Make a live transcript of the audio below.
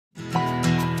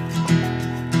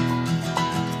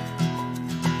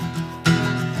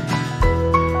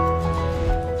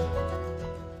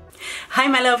Hi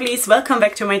my lovelies, welcome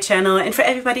back to my channel, and for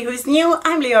everybody who's new,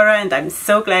 I'm Leorah and I'm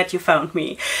so glad you found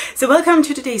me. So welcome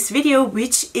to today's video,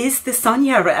 which is the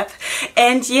Sonja wrap.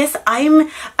 And yes, I'm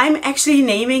actually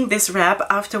naming this wrap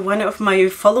after one of my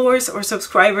followers or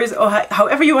subscribers, or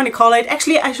however you want to call it.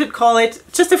 Actually, I should call it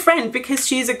just a friend, because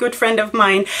she's a good friend of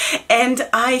mine, and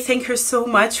I thank her so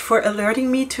much for alerting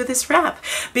me to this wrap,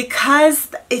 because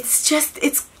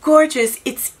it's gorgeous,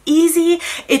 it's easy,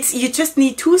 you just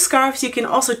need 2 scarves. You can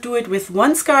also do it with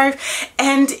 1 scarf,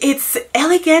 and it's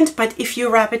elegant, but if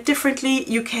you wrap it differently,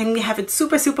 you can have it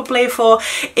super playful.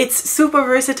 It's super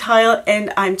versatile,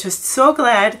 and I'm just so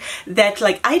glad that,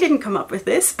 like, I didn't come up with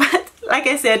this, but like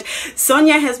I said,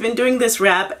 Sonja has been doing this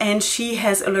wrap and she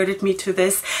has alerted me to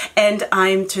this, and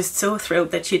I'm just so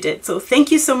thrilled that she did. So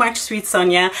thank you so much, sweet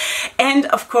Sonja. And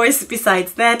of course,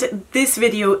 besides that, this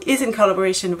video is in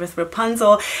collaboration with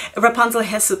Wrapunzel. Wrapunzel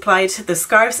has supplied the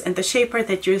scarves and the shaper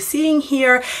that you're seeing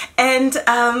here, and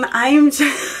I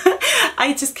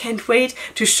just can't wait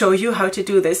to show you how to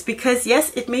do this, because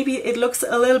yes, it looks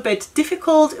a little bit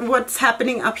difficult what's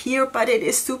happening up here, but it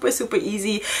is super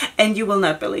easy and you will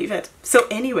not believe it. So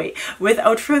anyway,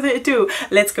 without further ado,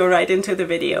 let's go right into the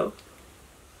video.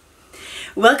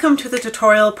 Welcome to the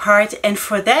tutorial part, and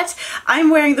for that I'm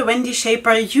wearing the Wendy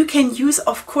shaper. You can use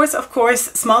of course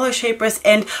smaller shapers,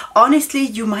 and honestly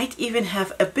you might even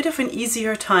have a bit of an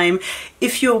easier time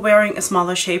if you're wearing a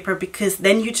smaller shaper, because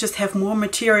then you just have more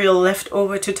material left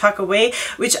over to tuck away,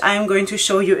 which I'm going to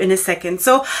show you in a second.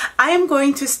 So I am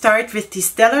going to start with the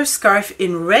Stellar scarf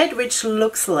in red, which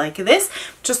looks like this.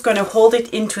 Just going to hold it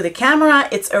into the camera.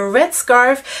 It's a red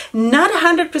scarf, not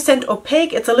 100%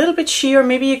 opaque, it's a little bit sheer,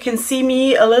 maybe you can see me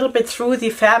a little bit through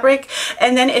the fabric,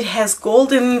 and then it has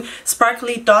golden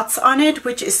sparkly dots on it,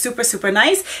 which is super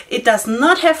nice. It does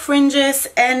not have fringes,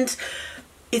 and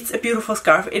it's a beautiful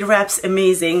scarf. It wraps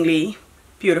amazingly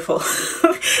beautiful.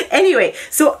 Anyway,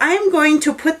 so I'm going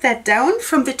to put that down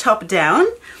from the top down.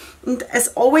 And as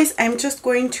always, I'm just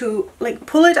going to like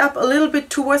pull it up a little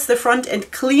bit towards the front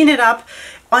and clean it up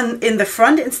in the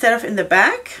front instead of in the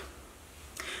back.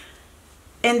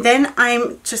 And then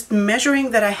I'm just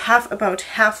measuring that I have about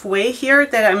halfway here,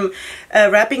 that I'm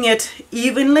wrapping it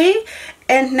evenly.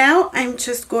 And now I'm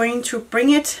just going to bring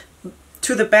it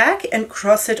to the back and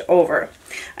cross it over.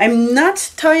 I'm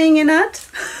not tying a knot.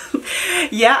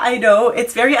 Yeah, I know,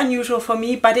 it's very unusual for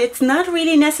me, but it's not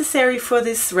really necessary for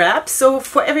this wrap. So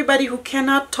for everybody who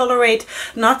cannot tolerate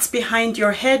knots behind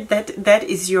your head, that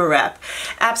is your wrap.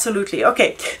 Absolutely.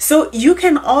 Okay, so you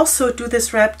can also do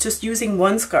this wrap just using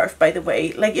 1 scarf, by the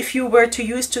way. Like if you were to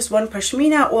use just 1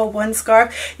 pashmina or 1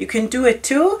 scarf, you can do it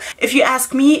too. If you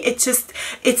ask me, it's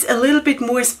a little bit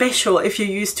more special if you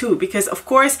use 2, because of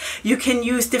course you can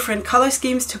use different color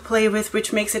schemes to play with,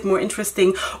 which makes it more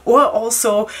interesting, or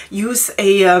also use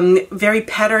a very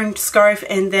patterned scarf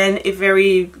and then a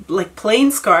very like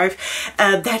plain scarf.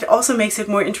 That also makes it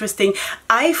more interesting.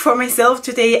 For myself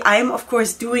today, I'm of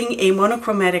course doing a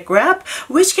monochromatic wrap,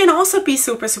 which can also be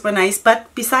super nice, but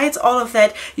besides all of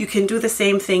that, you can do the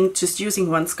same thing just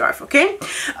using 1 scarf. Okay,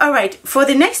 all right, for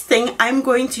the next thing I'm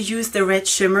going to use the red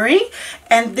shimmery,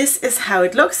 and this is how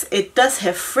it looks. It does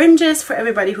have fringes. For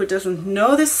everybody who doesn't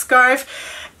know this scarf,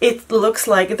 it looks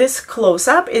like this close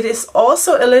up. It is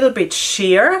also a little bit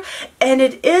sheer, and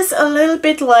it is a little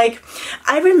bit like,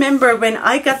 I remember when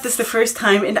I got this the first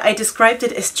time and I described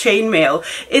it as chainmail.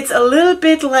 It's a little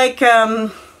bit like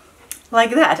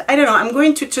that. I don't know, I'm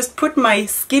going to just put my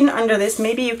skin under this.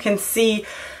 Maybe you can see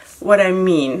what I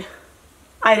mean.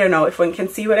 I don't know if one can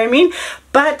see what I mean,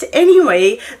 but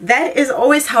anyway, that is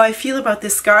always how I feel about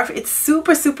this scarf. It's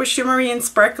super shimmery and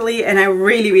sparkly, and I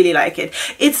really like it.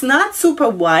 It's not super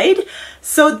wide,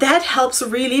 so that helps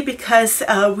really, because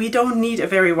we don't need a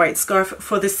very wide scarf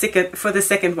for the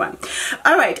second one.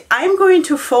 All right, I'm going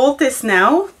to fold this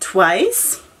now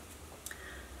twice.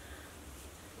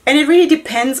 And it really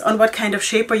depends on what kind of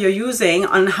shaper you're using,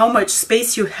 on how much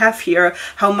space you have here,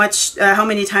 how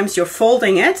many times you're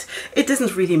folding it. It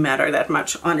doesn't really matter that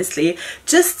much, honestly.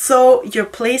 Just so you're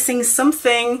placing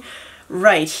something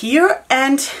right here,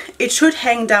 and it should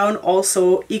hang down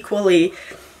also equally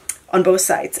on both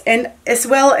sides. And as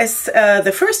well as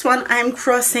the first one, I'm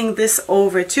crossing this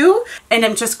over too, and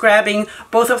I'm just grabbing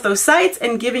both of those sides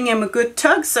and giving them a good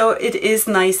tug so it is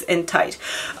nice and tight.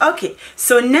 Okay,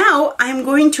 so now I'm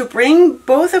going to bring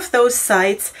both of those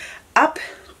sides up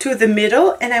to the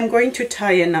middle, and I'm going to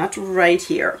tie a knot right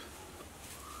here.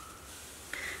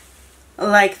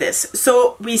 like this.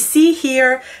 So we see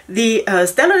here the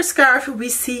stellar scarf, we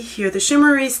see here the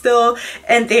shimmery still,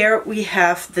 and there we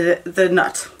have the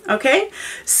nut. Okay,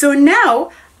 so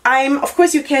now Of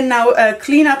course, you can now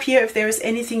clean up here if there is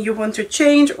anything you want to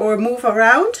change or move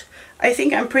around. I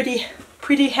think I'm pretty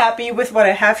happy with what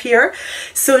I have here.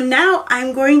 So now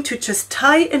I'm going to just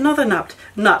tie another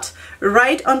knot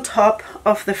right on top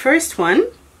of the first one.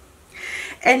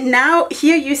 And now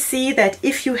here you see that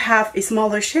if you have a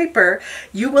smaller shaper,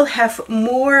 you will have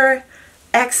more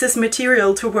excess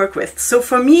material to work with. So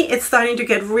for me, it's starting to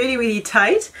get really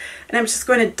tight, and I'm just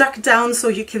going to duck down so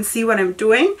you can see what I'm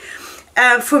doing.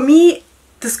 For me,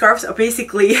 the scarves are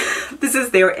basically, this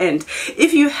is their end.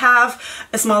 If you have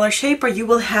a smaller shaper, you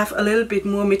will have a little bit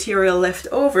more material left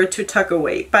over to tuck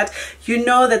away. But you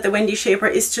know that the Wendy shaper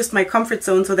is just my comfort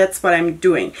zone, so that's what I'm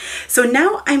doing. So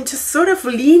now I'm just sort of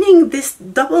leaning this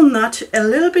double knot a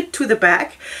little bit to the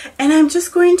back, and I'm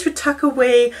just going to tuck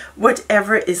away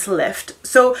whatever is left.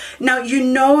 So now you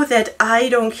know that I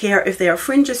don't care if there are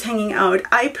fringes hanging out.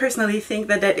 I personally think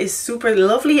that that is super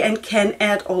lovely and can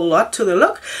add a lot to the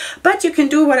look, but you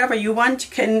can do whatever you want.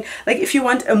 You can, like, if you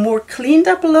want a more cleaned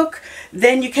up look,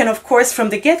 then you can of course from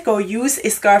the get-go use a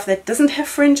scarf that doesn't have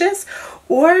fringes,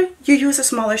 or you use a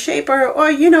smaller shaper,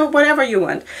 or you know, whatever you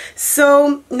want.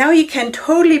 So now you can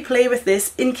totally play with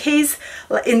this in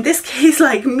this case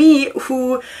like me,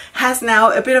 who has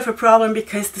now a bit of a problem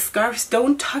because the scarves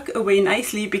don't tuck away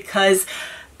nicely because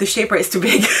the shaper is too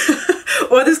big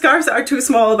or the scarves are too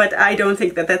small, but I don't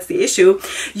think that that's the issue.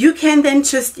 You can then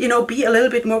just, you know, be a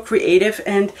little bit more creative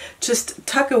and just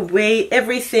tuck away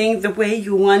everything the way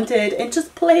you want it and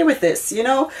just play with this, you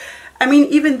know. I mean,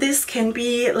 even this can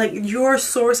be like your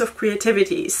source of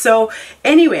creativity. So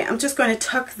anyway, I'm just going to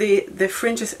tuck the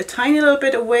fringes a tiny little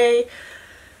bit away,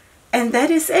 and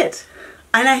that is it.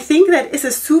 And I think that is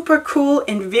a super cool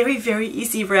and very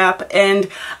easy wrap, and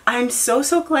I'm so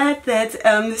glad that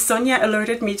Sonja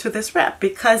alerted me to this wrap,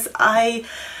 because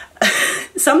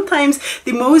sometimes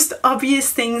the most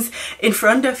obvious things in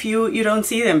front of you, you don't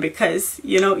see them because,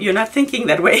 you know, you're not thinking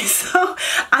that way. So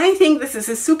I think this is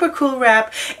a super cool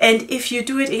wrap, and if you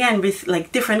do it again with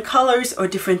like different colors or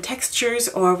different textures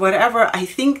or whatever, I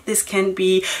think this can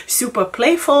be super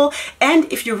playful.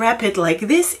 And if you wrap it like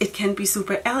this, it can be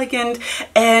super elegant,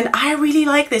 and I really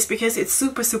like this because it's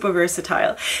super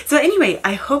versatile. So anyway,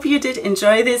 I hope you did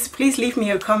enjoy this. Please leave me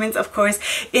your comments, of course,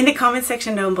 in the comment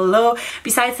section down below.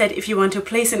 Besides that, if you want to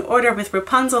place an order with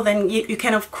Wrapunzel, then you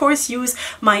can of course use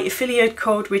my affiliate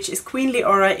code, which is Queen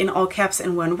Leorah in all caps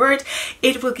and one word.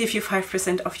 It will give you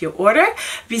 5% off your order.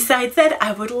 Besides that,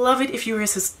 I would love it if you were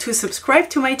to subscribe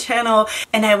to my channel,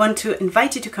 and I want to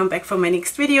invite you to come back for my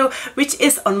next video, which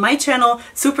is on my channel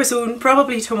super soon,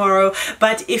 probably tomorrow.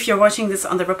 But if you're watching this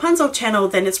on the Wrapunzel channel,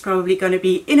 then it's probably going to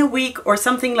be in a week or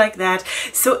something like that.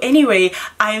 So anyway,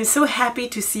 I am so happy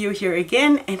to see you here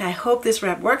again, and I hope this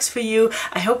wrap works for you.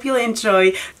 I hope you'll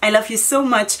enjoy. I love you so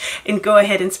much, and go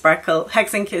ahead and sparkle.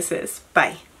 Hugs and kisses.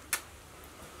 Bye.